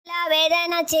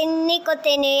തലവേദന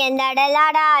ചെന്നിക്കൊത്തിന്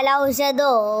എന്തടലാടാൽ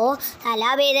ഔഷധോ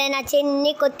തലവേദന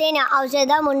ചെന്നിക്കൊത്തിന്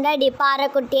ഔഷധമുണ്ടടി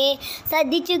പാറക്കുട്ടിയെ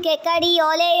ശ്രദ്ധിച്ചു കേക്കടി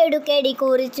ഓലയെടുക്കടി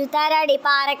കുറിച്ചു തരടി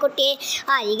പാറക്കുട്ടിയെ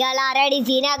അരികളാറടി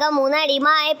ജീനകം മൂന്നടി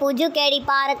മായ പുജുക്കടി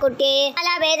പാറക്കുട്ടിയെ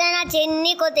തലവേദന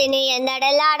ചെന്നിക്കൊത്തിന്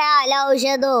എന്തടലാടാൽ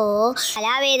ഔഷധോ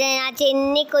തലവേദന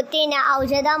ചെന്നിക്കൊത്തിന്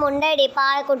ഔഷധമുണ്ടടി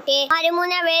പാറക്കുട്ടിയെ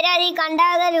മരുമുന വേരതി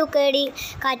കണ്ടകരുക്കടി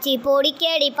കച്ചി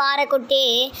പൊടിക്കടി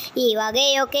പാറക്കുട്ടിയെ ഈ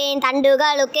വകയൊക്കെ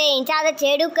തണ്ടുകളൊക്കെയും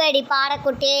ചതച്ചെടുക്കടി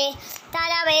പാറക്കുട്ടിയെ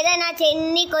തലവേദന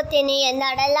ചെന്നിക്കൊത്തിന്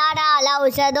എന്തടലാടാൽ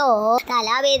ഔഷധോ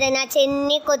തലവേദന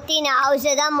ചെന്നിക്കൊത്തിന്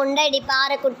ഔഷധമുണ്ടടി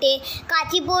പാറക്കുട്ടിയെ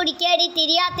കച്ചിപ്പൊടിക്കടി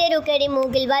തിരിയാത്തെരുക്കടി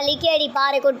മൂക്കിൽ വലിക്കടി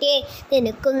പാറക്കുട്ടിയെ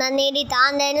നിനക്കും നന്നേടി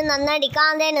താന്തേനും നന്നടി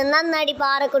കാന്തേനും നന്നടി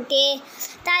പാറക്കുട്ടിയെ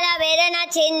തലവേദന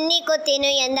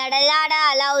ചെന്നിക്കൊത്തിന്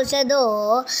എന്തടലാടാൽ ഔഷധോ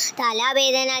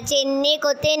തലവേദന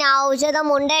ചെന്നിക്കൊത്തിന്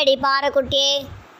ഔഷധമുണ്ടടി പാറക്കുട്ടിയെ.